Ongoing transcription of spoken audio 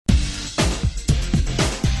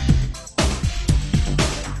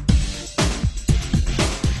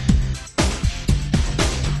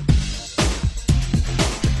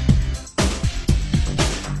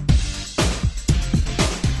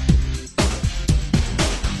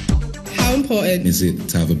important is it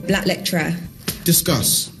to have a black lecturer?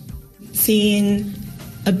 Discuss. Seeing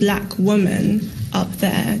a black woman up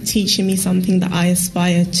there teaching me something that I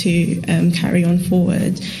aspire to carry on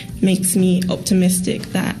forward makes me optimistic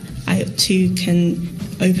that I too can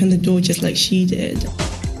open the door just like she did.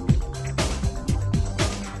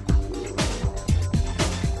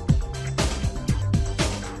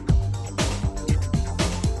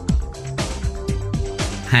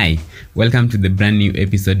 Hi, welcome to the brand new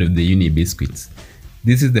episode of the Uni Biscuits.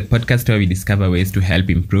 This is the podcast where we discover ways to help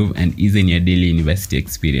improve and ease in your daily university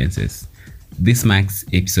experiences. This marks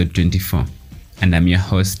episode 24, and I'm your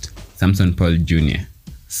host, Samson Paul Jr.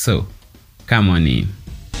 So, come on in.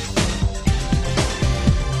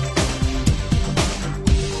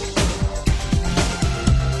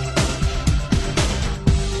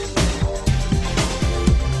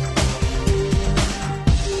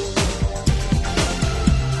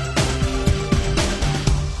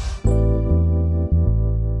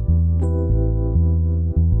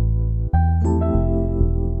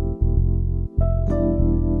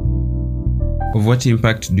 Of what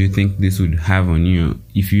impact do you think this would have on you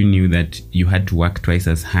if you knew that you had to work twice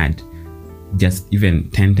as hard, just even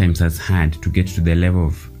 10 times as hard to get to the level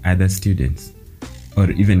of other students, or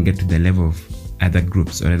even get to the level of other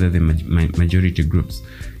groups or other the majority groups?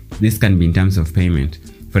 This can be in terms of payment.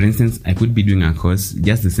 For instance, I could be doing a course,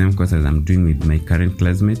 just the same course as I'm doing with my current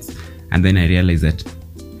classmates, and then I realize that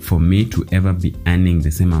for me to ever be earning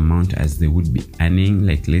the same amount as they would be earning,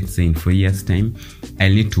 like let's say in 4 years' time, I'll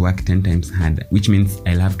need to work 10 times harder, which means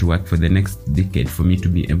I'll have to work for the next decade for me to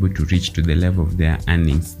be able to reach to the level of their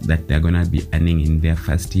earnings that they're going to be earning in their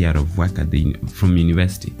first year of work from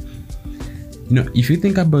university. You know, if you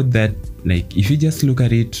think about that, like if you just look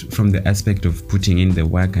at it from the aspect of putting in the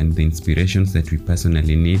work and the inspirations that we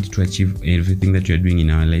personally need to achieve everything that we're doing in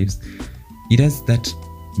our lives, it has that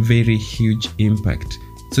very huge impact.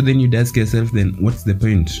 So then you'd ask yourself, then what's the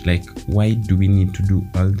point? Like, why do we need to do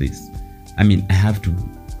all this? I mean,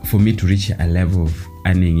 for me to reach a level of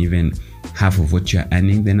earning even half of what you're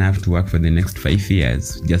earning, then I have to work for the next 5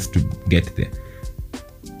 years just to get there.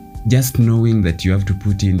 Just knowing that you have to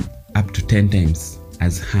put in up to 10 times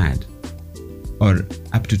as hard or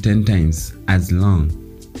up to 10 times as long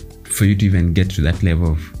for you to even get to that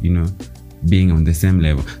level of, being on the same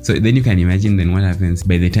level. So then you can imagine then what happens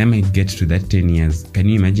by the time I get to that 10 years. Can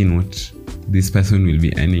you imagine what this person will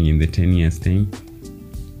be earning in the 10 years time?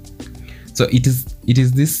 So it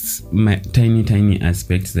is this tiny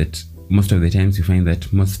aspects that most of the times you find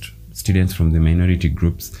that most students from the minority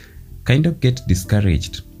groups kind of get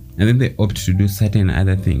discouraged, and then they opt to do certain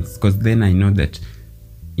other things, because then I know that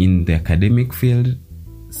in the academic field,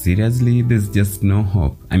 seriously, there's just no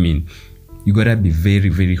hope. I mean, you gotta be very,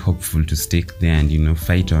 very hopeful to stick there and,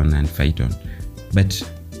 fight on.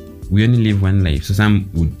 But we only live one life. So some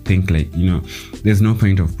would think like, there's no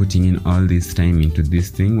point of putting in all this time into this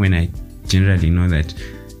thing when I generally know that,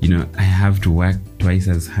 I have to work twice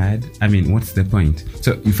as hard. I mean, what's the point?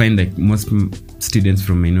 So you find like most students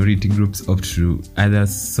from minority groups opt to other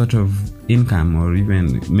sort of income or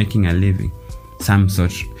even making a living. Some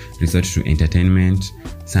resort to entertainment,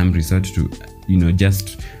 some resort to,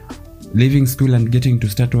 just leaving school and getting to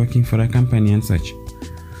start working for a company and such.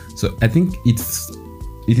 So I think it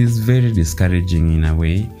is very discouraging in a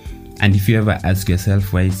way. And if you ever ask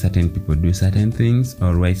yourself why certain people do certain things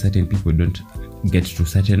or why certain people don't get to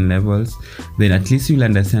certain levels, then at least you'll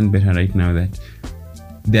understand better right now that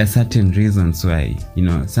there are certain reasons why,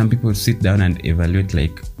 some people sit down and evaluate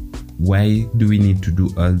like, why do we need to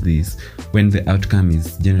do all this when the outcome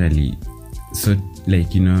is generally so like,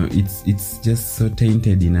 it's just so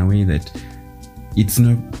tainted in a way that it's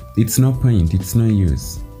no point, it's no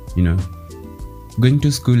use. Going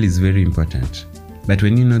to school is very important, but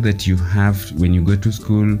when you know that when you go to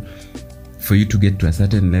school, for you to get to a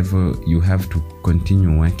certain level, you have to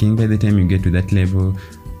continue working. By the time you get to that level,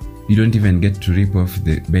 you don't even get to reap off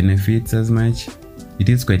the benefits as much. It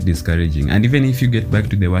is quite discouraging. And even if you get back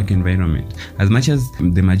to the work environment, as much as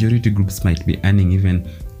the majority groups might be earning even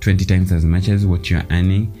 20 times as much as what you're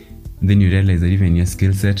earning, then you realize that even your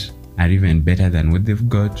skill set are even better than what they've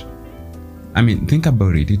got. I mean, think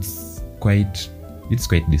about it. It's quite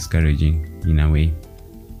discouraging in a way.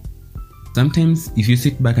 Sometimes if you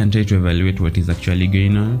sit back and try to evaluate what is actually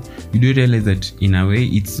going on, you do realize that in a way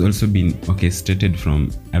it's also been orchestrated from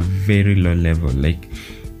a very low level, like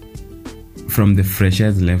from the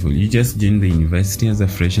freshers level. You just join the university as a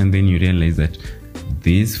fresh, and then you realize that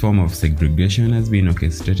this form of segregation has been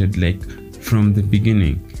orchestrated like from the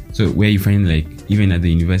beginning. So where you find like even at the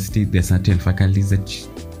university, there are certain faculties that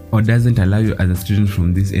or doesn't allow you as a student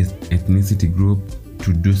from this ethnicity group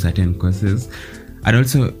to do certain courses. And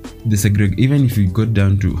also even if you go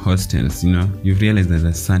down to hostels, you realize that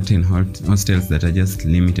there's certain hostels that are just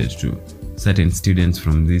limited to certain students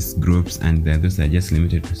from these groups, and those are just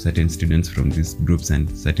limited to certain students from these groups, and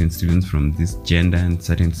certain students from this gender, and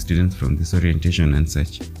certain students from this orientation and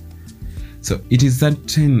such. So it is a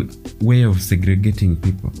certain way of segregating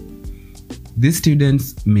people. These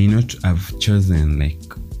students may not have chosen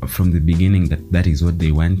from the beginning that is what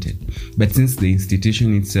they wanted, but since the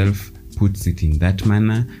institution itself puts it in that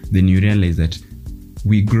manner, then you realize that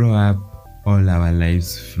we grow up all our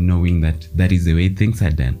lives knowing that is the way things are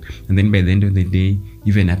done. And then by the end of the day,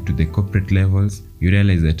 even up to the corporate levels, you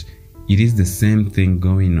realize that it is the same thing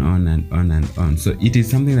going on and on and on. So it is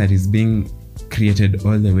something that is being created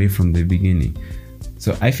all the way from the beginning.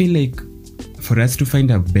 So I feel like for us to find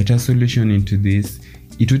a better solution into this,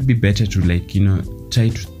 it would be better to try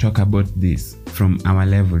to talk about this from our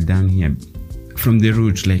level down here, from the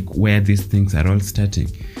root, where these things are all starting.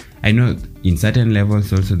 I know in certain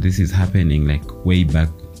levels also this is happening way back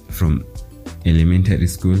from elementary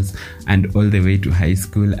schools and all the way to high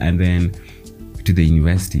school and then to the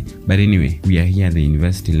university. But anyway, we are here at the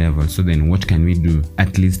university level. So then what can we do?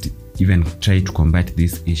 At least even try to combat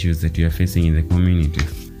these issues that you are facing in the community.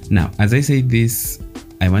 Now, as I say this,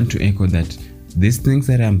 I want to echo that these things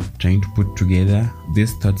that I'm trying to put together,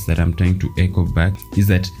 these thoughts that I'm trying to echo back, is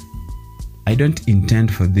that I don't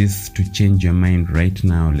intend for this to change your mind right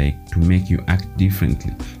now, to make you act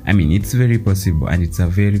differently. I mean, it's very possible and it's a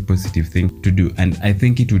very positive thing to do. And I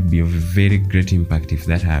think it would be of a very great impact if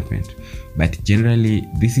that happened. But generally,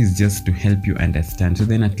 this is just to help you understand. So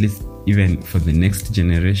then at least even for the next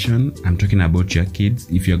generation, I'm talking about your kids.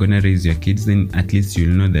 If you're going to raise your kids, then at least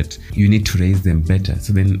you'll know that you need to raise them better.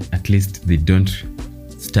 So then at least they don't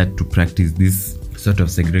start to practice this sort of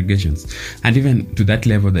segregations. And even to that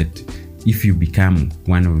level that if you become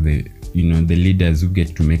one of the leaders who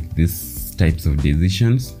get to make these types of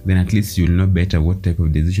decisions, then at least you'll know better what type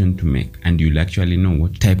of decision to make, and you'll actually know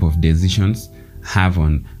what type of decisions have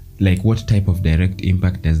on, what type of direct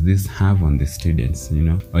impact does this have on the students,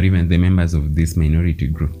 or even the members of these minority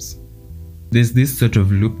groups. There's this sort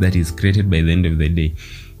of loop that is created by the end of the day,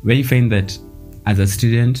 where you find that as a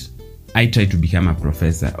student, I try to become a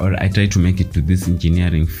professor, or I try to make it to this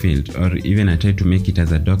engineering field, or even I try to make it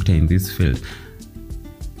as a doctor in this field.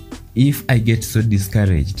 If I get so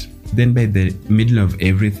discouraged, then by the middle of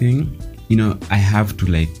everything, I have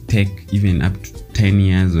to take even up to 10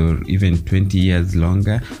 years or even 20 years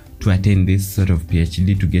longer to attain this sort of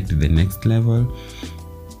PhD to get to the next level.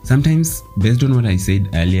 Sometimes, based on what I said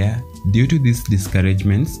earlier, due to these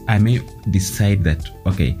discouragements, I may decide that,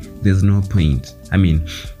 okay, there's no point.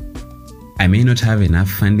 I may not have enough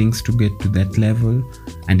fundings to get to that level,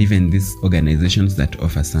 and even these organizations that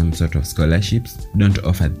offer some sort of scholarships don't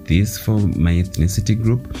offer this for my ethnicity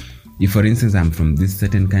group. If, for instance, I'm from this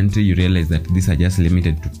certain country, you realize that these are just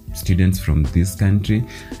limited to students from this country,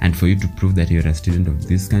 and for you to prove that you're a student of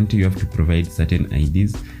this country, you have to provide certain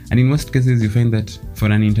IDs. And in most cases, you find that for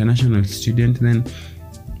an international student, then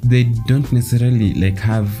they don't necessarily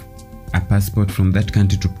have a passport from that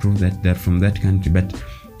country to prove that they're from that country, but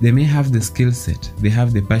they may have the skill set, they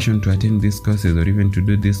have the passion to attend these courses or even to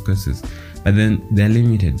do these courses, but then they're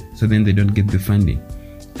limited, so then they don't get the funding.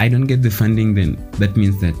 I don't get the funding, then that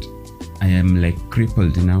means that I am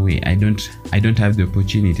crippled in a way. I don't have the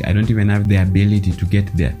opportunity. I don't even have the ability to get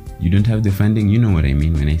there. You don't have the funding. You know what I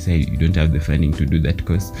mean when I say you don't have the funding to do that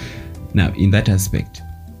course. Now, in that aspect,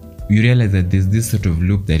 you realize that there's this sort of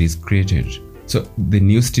loop that is created. So the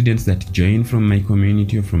new students that join from my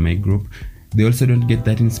community or from my group, they also don't get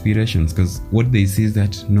that inspiration, because what they see is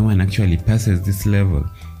that no one actually passes this level.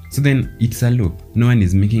 So then it's a loop. No one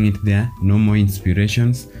is making it there. No more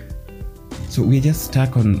inspirations. So we're just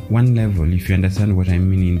stuck on one level, if you understand what I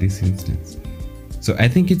mean in this instance. So I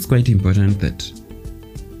think it's quite important that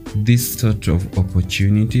this sort of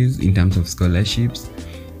opportunities in terms of scholarships,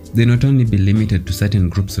 they not only be limited to certain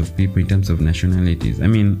groups of people in terms of nationalities.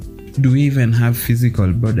 Do we even have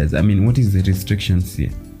physical borders? What is the restrictions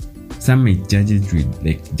here? Some may judge it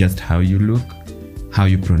with just how you look, how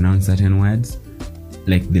you pronounce certain words,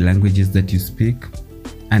 the languages that you speak,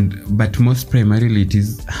 but most primarily it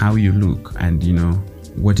is how you look, and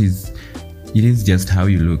it is just how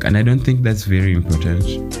you look, and I don't think that's very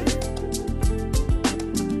important.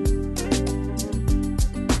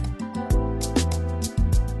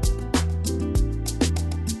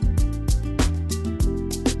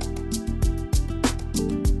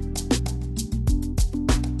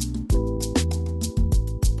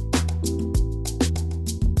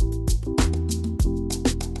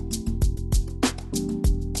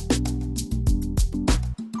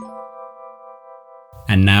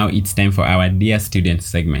 And now it's time for our Dear Student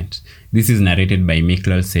segment. This is narrated by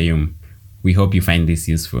Miklol Seyum. We hope you find this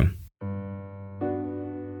useful.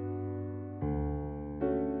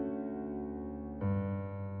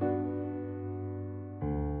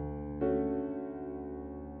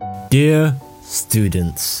 Dear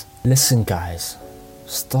students, listen guys,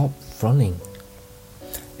 stop running.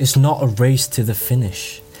 It's not a race to the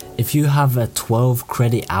finish. If you have a 12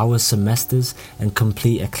 credit hour semesters and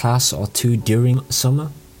complete a class or two during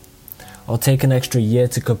summer, or take an extra year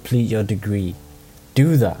to complete your degree,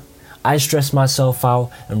 do that. I stress myself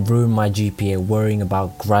out and ruin my GPA worrying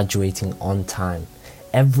about graduating on time.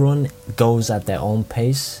 Everyone goes at their own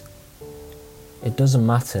pace. It doesn't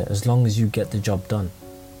matter as long as you get the job done.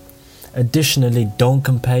 Additionally, don't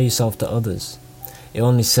compare yourself to others. It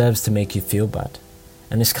only serves to make you feel bad,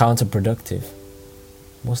 and it's counterproductive.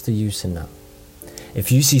 What's the use in that?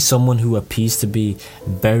 If you see someone who appears to be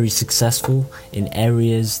very successful in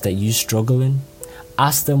areas that you struggle in,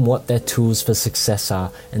 ask them what their tools for success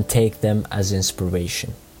are and take them as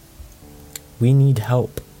inspiration. We need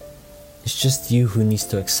help. It's just you who needs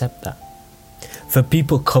to accept that. For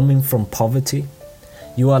people coming from poverty,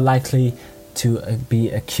 you are likely to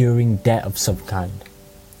be accruing debt of some kind.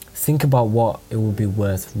 Think about what it will be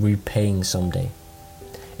worth repaying someday.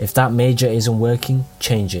 If that major isn't working,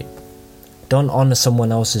 change it. Don't honor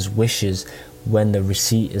someone else's wishes when the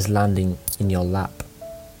receipt is landing in your lap.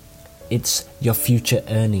 It's your future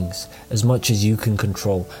earnings, as much as you can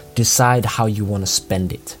control. Decide how you want to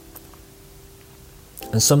spend it.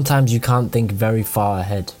 And sometimes you can't think very far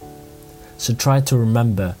ahead. So try to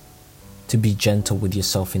remember to be gentle with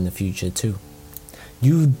yourself in the future too.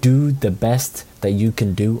 You do the best that you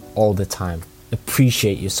can do all the time.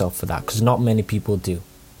 Appreciate yourself for that, because not many people do.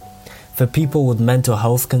 For people with mental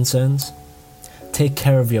health concerns, take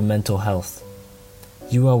care of your mental health.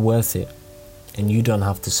 You are worth it, and you don't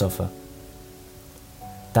have to suffer.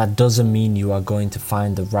 That doesn't mean you are going to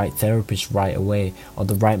find the right therapist right away, or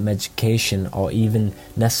the right medication, or even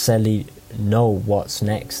necessarily know what's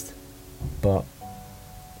next. But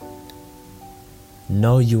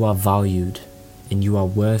know you are valued and you are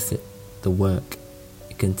worth it, the work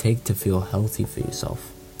it can take to feel healthy for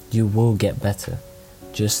yourself. You will get better.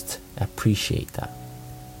 Just appreciate that.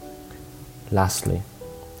 Lastly,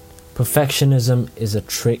 perfectionism is a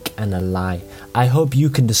trick and a lie. I hope you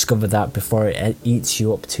can discover that before it eats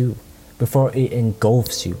you up too, before it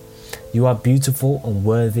engulfs you. You are beautiful and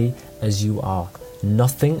worthy as you are.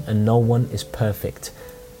 Nothing and no one is perfect.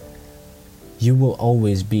 You will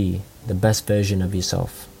always be the best version of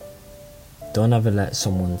yourself. Don't ever let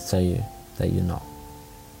someone tell you that you're not.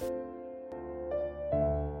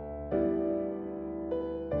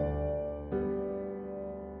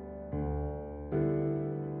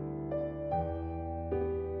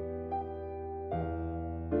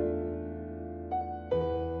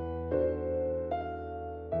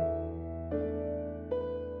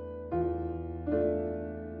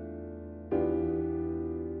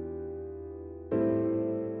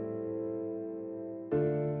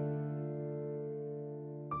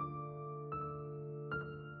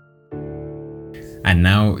 And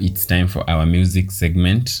now it's time for our music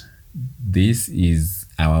segment. This is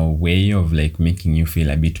our way of making you feel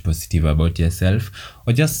a bit positive about yourself,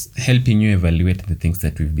 or just helping you evaluate the things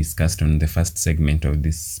that we've discussed on the first segment of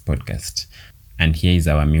this podcast. And here is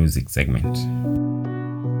our music segment.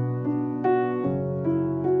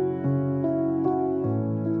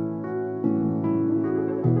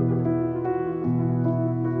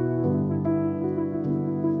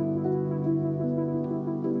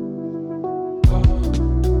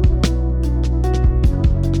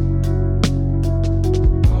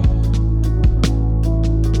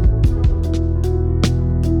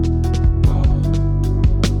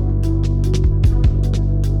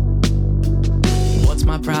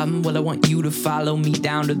 Well, I want you to follow me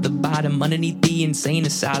down to the bottom, underneath the insane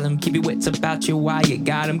asylum. Keep your wits about you while you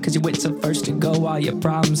got them, cause your wits are first to go while you're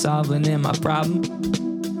problem solving. And my problem,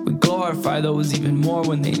 we glorify those even more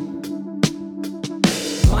when they...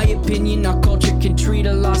 My opinion, our culture can treat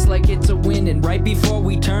a loss like it's a win, and right before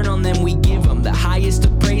we turn on them, we give them the highest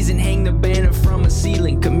of praise and hang the banner from a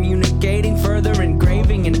ceiling. Communicating further,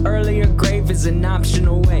 engraving an earlier grave is an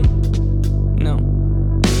optional way. No.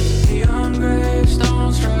 Neon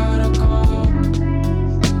gravestones try to call.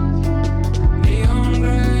 Neon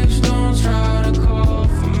gravestones try to call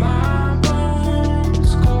for my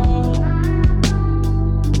bones. Call,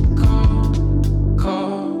 call,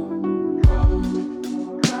 call.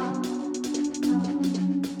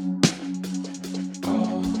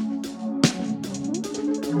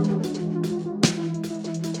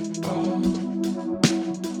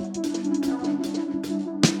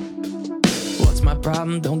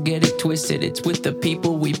 problem, don't get it twisted. It's with the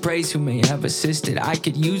people we praise who may have assisted. I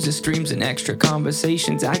could use the streams and extra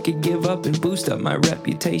conversations. I could give up and boost up my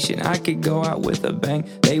reputation. I could go out with a bang,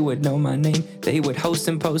 they would know my name. They would host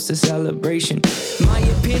and post a celebration. My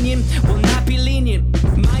opinion will not be lenient.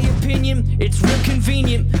 My opinion, it's real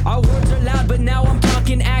convenient. Our words are loud, but now I'm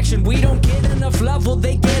talking action. We don't get enough love, well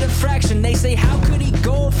they get a fraction. They say, how could he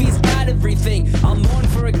go if he's got everything? I'll mourn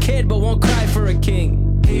for a kid, but won't cry for a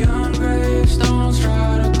king. Neon gravestones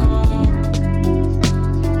try to call.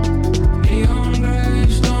 Neon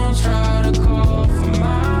gravestones try to call for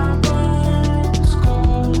my bones.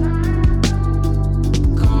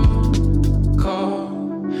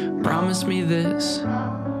 Call. Promise me this.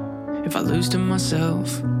 If I lose to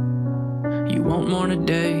myself, you won't mourn a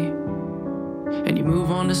day, and you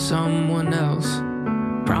move on to someone else.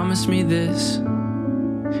 Promise me this.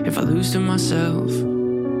 If I lose to myself,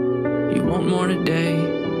 you won't mourn a day,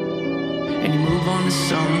 and you move on to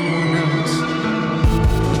someone else.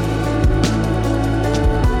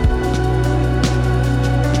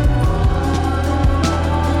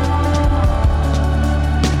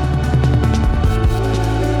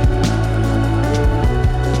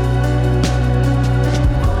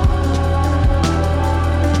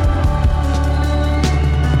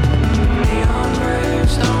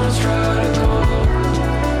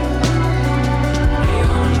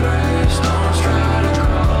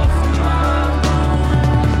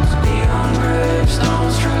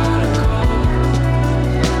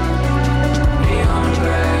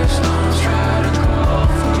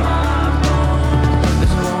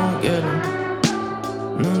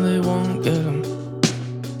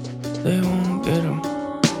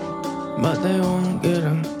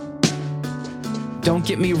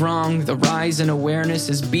 The rise in awareness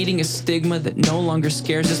is beating a stigma that no longer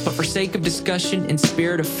scares us. But for sake of discussion and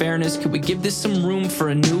spirit of fairness, could we give this some room for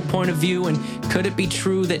a new point of view? And could it be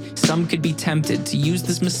true that some could be tempted to use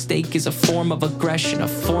this mistake as a form of aggression, a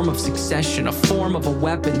form of succession, a form of a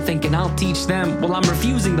weapon, thinking I'll teach them? Well, I'm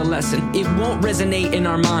refusing the lesson. It won't resonate in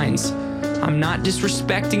our minds. I'm not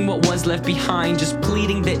disrespecting what was left behind, just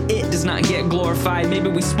pleading that it does not get glorified. Maybe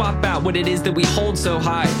we swap out what it is that we hold so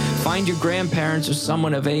high. Find your grandparents or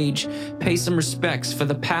someone of age. Pay some respects for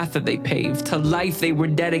the path that they paved, to life they were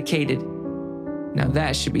dedicated. Now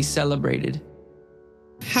that should be celebrated.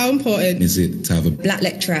 How important Is it to have a Black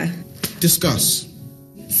lecturer? discuss?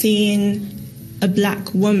 seeing a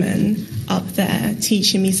black woman up there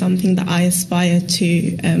teaching me something that I aspire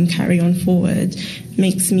to carry on forward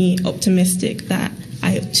makes me optimistic that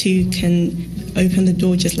I too can open the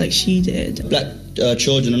door just like she did. Black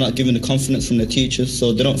children are not given the confidence from their teachers,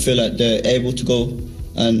 so they don't feel like they're able to go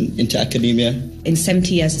into academia. In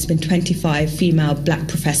 70 years, there's been 25 female black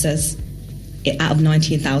professors out of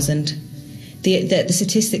 19,000. The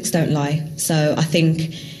statistics don't lie, so I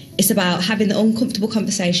think it's about having the uncomfortable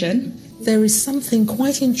conversation. There is something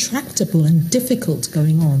quite intractable and difficult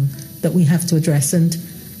going on that we have to address. And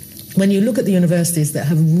when you look at the universities that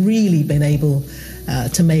have really been able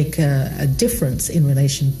to make a difference in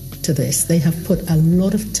relation to this, they have put a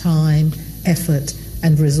lot of time, effort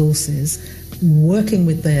and resources working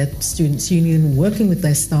with their students' union, working with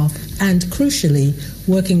their staff, and crucially,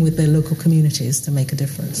 working with their local communities to make a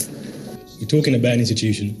difference. You're talking about an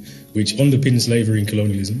institution which underpinned slavery and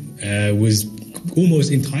colonialism, was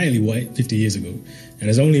almost entirely white 50 years ago, and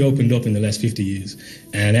has only opened up in the last 50 years.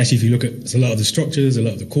 And actually, if you look at a lot of the structures, a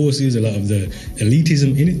lot of the courses, a lot of the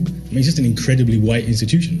elitism in it, I mean, it's just an incredibly white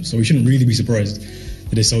institution. So we shouldn't really be surprised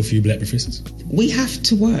that there's so few black professors. We have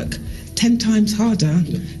to work 10 times harder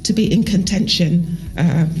to be in contention,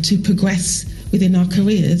 to progress within our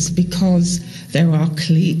careers, because there are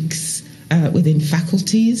cliques within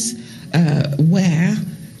faculties where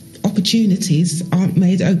opportunities aren't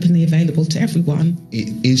made openly available to everyone.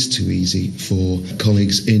 It is too easy for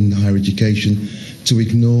colleagues in higher education to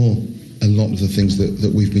ignore a lot of the things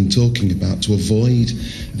that we've been talking about, to avoid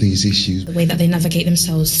these issues. The way that they navigate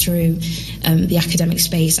themselves through the academic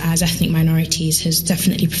space as ethnic minorities has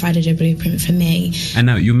definitely provided a blueprint for me. And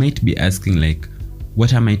now you might be asking, like,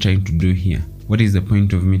 what am I trying to do here? What is the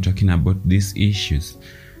point of me talking about these issues?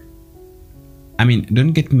 I mean,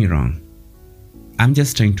 don't get me wrong. I'm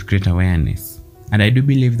just trying to create awareness. And I do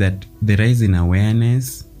believe that the rise in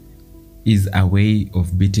awareness is a way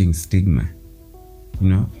of beating stigma. You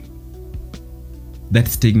know? That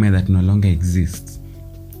stigma that no longer exists.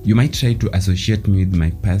 You might try to associate me with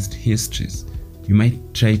my past histories. You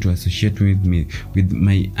might try to associate me with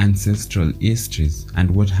my ancestral histories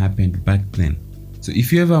and what happened back then. So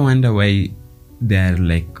if you ever wonder why there are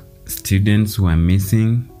like students who are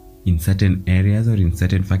missing in certain areas or in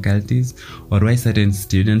certain faculties, or why certain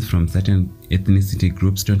students from certain ethnicity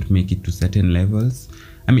groups don't make it to certain levels.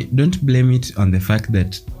 I mean, don't blame it on the fact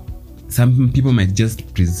that some people might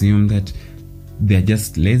just presume that they're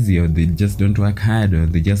just lazy, or they just don't work hard, or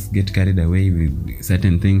they just get carried away with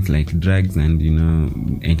certain things like drugs and,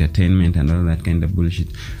 entertainment and all that kind of bullshit.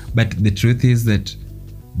 But the truth is that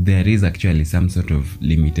there is actually some sort of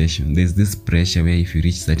limitation. There's this pressure where if you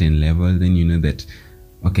reach certain level, then you know that,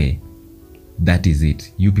 okay, that is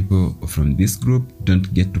it. You people from this group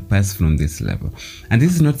don't get to pass from this level. And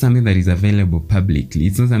this is not something that is available publicly.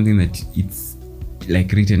 It's not something that it's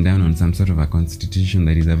like written down on some sort of a constitution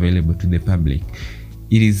that is available to the public.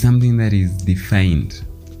 It is something that is defined.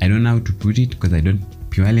 I don't know how to put it because I don't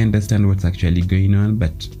purely understand what's actually going on,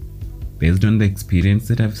 but based on the experience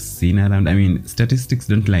that I've seen around, I mean, statistics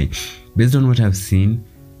don't lie. Based on what I've seen,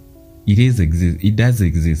 it does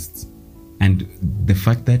exist. And the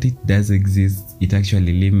fact that it does exist, it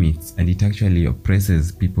actually limits and it actually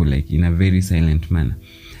oppresses people like in a very silent manner.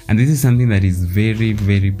 And this is something that is very,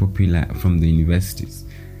 very popular from the universities.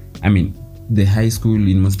 I mean, the high school,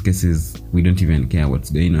 in most cases, we don't even care what's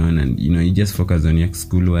going on, and you just focus on your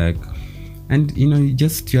schoolwork and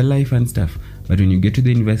just your life and stuff. But when you get to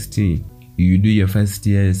the university, you do your first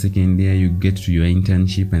year, second year, you get to your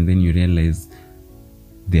internship, and then you realize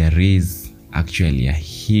there is actually a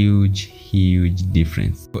huge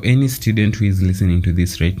difference. For any student who is listening to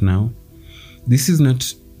this right now, this is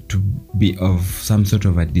not to be of some sort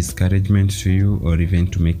of a discouragement to you or even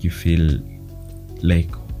to make you feel like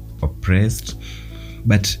oppressed,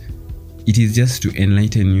 but it is just to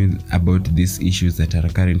enlighten you about these issues that are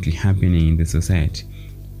currently happening in the society.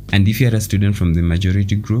 And if you're a student from the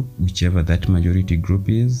majority group, whichever that majority group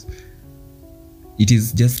is, it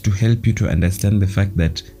is just to help you to understand the fact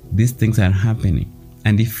that these things are happening.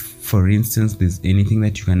 And if, for instance, there's anything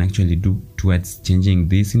that you can actually do towards changing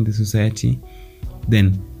this in the society,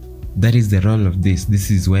 then that is the role of this. This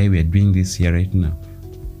is why we are doing this here right now.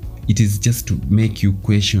 It is just to make you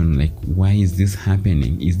question, like, why is this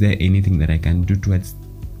happening? Is there anything that I can do towards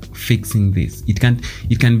fixing this? It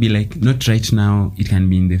can be like, not right now, it can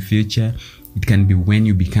be in the future. It can be when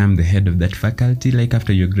you become the head of that faculty, like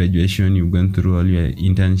after your graduation, you've gone through all your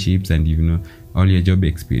internships and all your job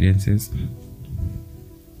experiences.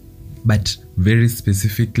 But very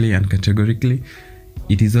specifically and categorically,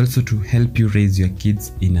 it is also to help you raise your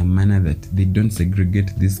kids in a manner that they don't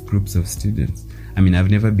segregate these groups of students. I mean, I've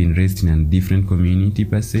never been raised in a different community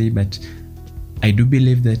per se, but I do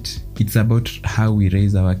believe that it's about how we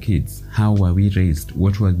raise our kids. How were we raised?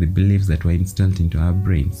 What were the beliefs that were instilled into our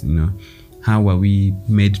brains? How were we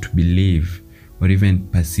made to believe or even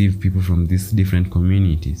perceive people from these different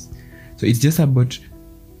communities? So it's just about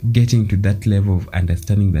getting to that level of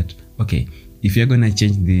understanding that, okay, if you're going to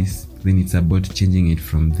change this, then it's about changing it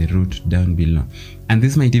from the root down below. And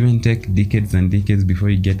this might even take decades and decades before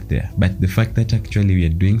you get there. But the fact that actually we are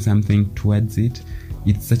doing something towards it,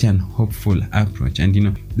 it's such an hopeful approach. And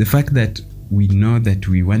the fact that we know that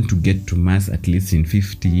we want to get to Mars at least in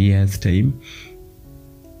 50 years time,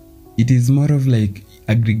 it is more of like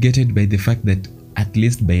aggregated by the fact that at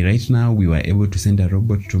least by right now we were able to send a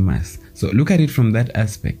robot to Mars. So look at it from that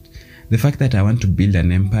aspect. The fact that I want to build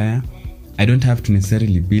an empire, I don't have to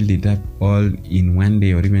necessarily build it up all in one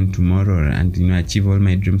day or even tomorrow and achieve all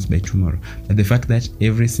my dreams by tomorrow. But the fact that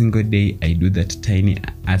every single day I do that tiny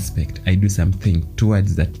aspect, I do something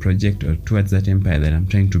towards that project or towards that empire that I'm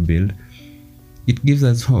trying to build, it gives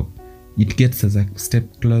us hope. It gets us a step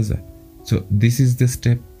closer. So this is the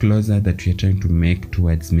step closer that we are trying to make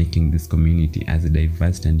towards making this community as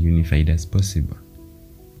diverse and unified as possible.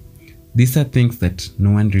 These are things that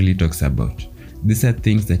no one really talks about. These are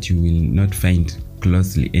things that you will not find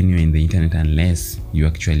closely anywhere in the internet unless you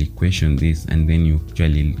actually question this and then you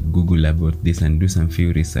actually Google about this and do some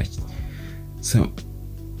few research. So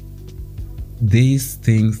these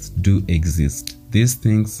things do exist. These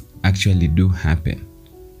things actually do happen.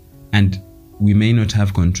 And we may not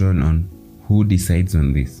have control on who decides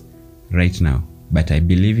on this right now, but I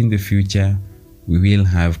believe in the future we will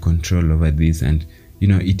have control over this. And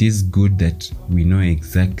it is good that we know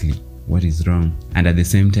exactly what is wrong, and at the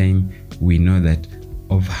same time we know that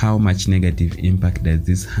of how much negative impact does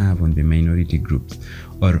this have on the minority groups,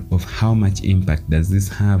 or of how much impact does this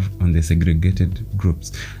have on the segregated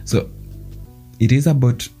groups. So it is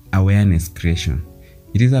about awareness creation.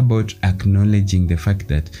 It is about acknowledging the fact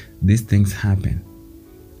that these things happen.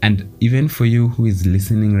 And even for you who is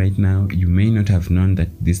listening right now, you may not have known that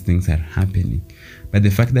these things are happening, But the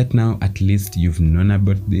fact that now at least you've known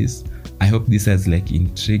about this, I hope this has like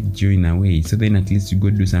intrigued you in a way. So then at least you go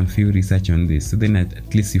do some few research on this. So then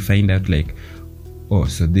at least you find out like, oh,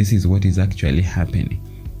 so this is what is actually happening.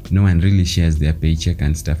 No one really shares their paycheck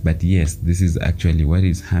and stuff, but yes, this is actually what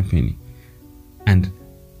is happening. And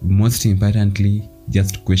most importantly,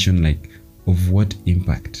 just question like, of what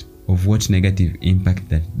impact, of what negative impact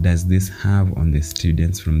that does this have on the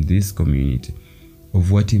students from this community? Of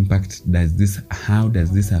what impact does this, how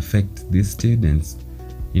does this affect these students?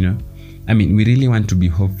 You know, I mean, we really want to be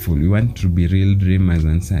hopeful. We want to be real dreamers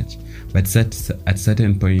and such. But at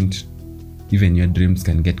certain point, even your dreams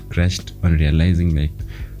can get crushed on realizing like,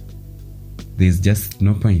 there's just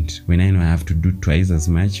no point. When I know I have to do twice as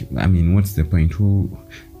much, I mean, what's the point?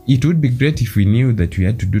 It would be great if we knew that we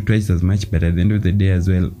had to do twice as much, but at the end of the day as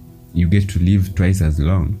well, you get to live twice as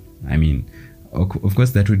long. I mean, of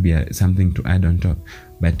course, that would be something to add on top,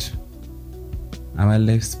 but our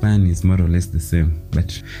lifespan is more or less the same.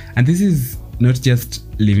 And this is not just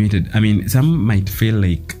limited. I mean, some might feel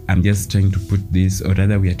like I'm just trying to put this, or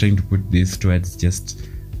rather we are trying to put this towards just,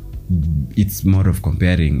 it's more of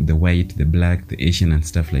comparing the white, the black, the Asian and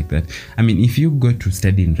stuff like that. I mean, if you go to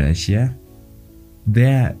study in Russia,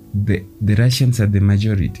 the Russians are the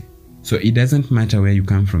majority. So it doesn't matter where you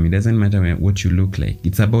come from. It doesn't matter what you look like.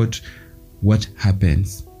 It's about what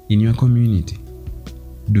happens in your community.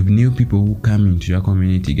 Do new people who come into your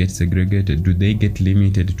community get segregated? Do they get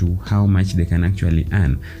limited to how much they can actually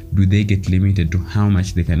earn? Do they get limited to how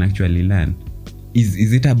much they can actually learn?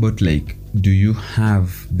 Is it about like, do you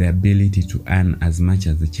have the ability to earn as much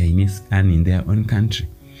as the Chinese earn in their own country?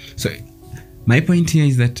 So my point here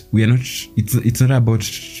is that we are not, it's not about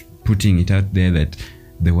putting it out there that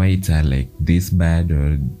the whites are like this bad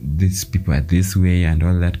or these people are this way and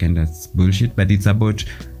all that kind of bullshit, but it's about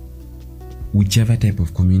whichever type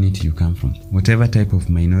of community you come from, whatever type of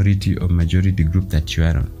minority or majority group that you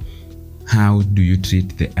are on. How do you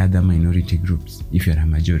treat the other minority groups if you're a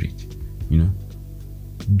majority? You know,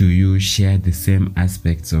 do you share the same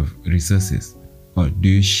aspects of resources, or do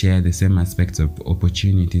you share the same aspects of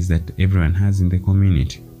opportunities that everyone has in the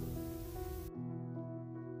community?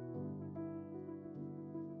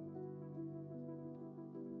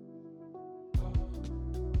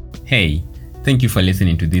 Hey, thank you for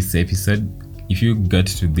listening to this episode. If you got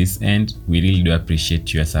to this end, we really do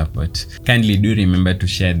appreciate your support. Kindly do remember to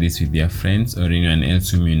share this with your friends or anyone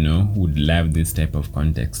else whom you know who would love this type of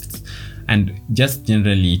contexts. And just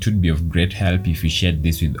generally, it would be of great help if you shared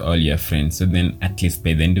this with all your friends. So then at least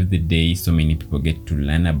by the end of the day, so many people get to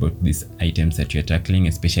learn about these items that you're tackling,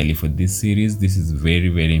 especially for this series. This is very,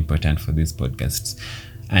 very important for these podcasts.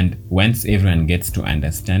 And once everyone gets to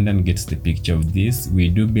understand and gets the picture of this, we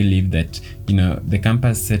do believe that, you know, the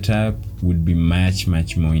campus setup would be much,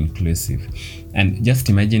 much more inclusive. And just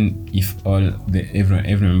imagine if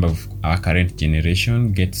every member of our current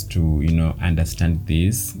generation gets to, you know, understand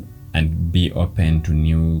this and be open to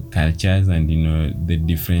new cultures and, you know, the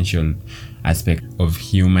differential aspect of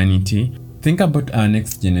humanity. Think about our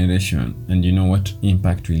next generation and, you know, what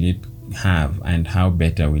impact will it have and how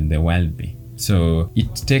better will the world be. So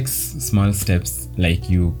it takes small steps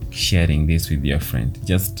like you sharing this with your friend,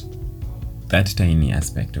 just that tiny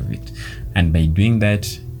aspect of it. And by doing that,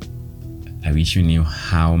 I wish you knew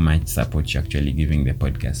how much support you're actually giving the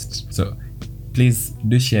podcast. So please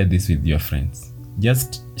do share this with your friends.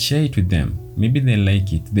 Just share it with them. Maybe they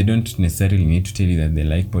like it. They don't necessarily need to tell you that they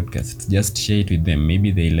like podcasts. Just share it with them.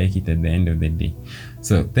 Maybe they like it at the end of the day.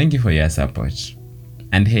 So thank you for your support.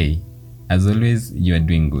 And hey, as always, you are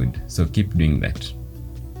doing good. So keep doing that.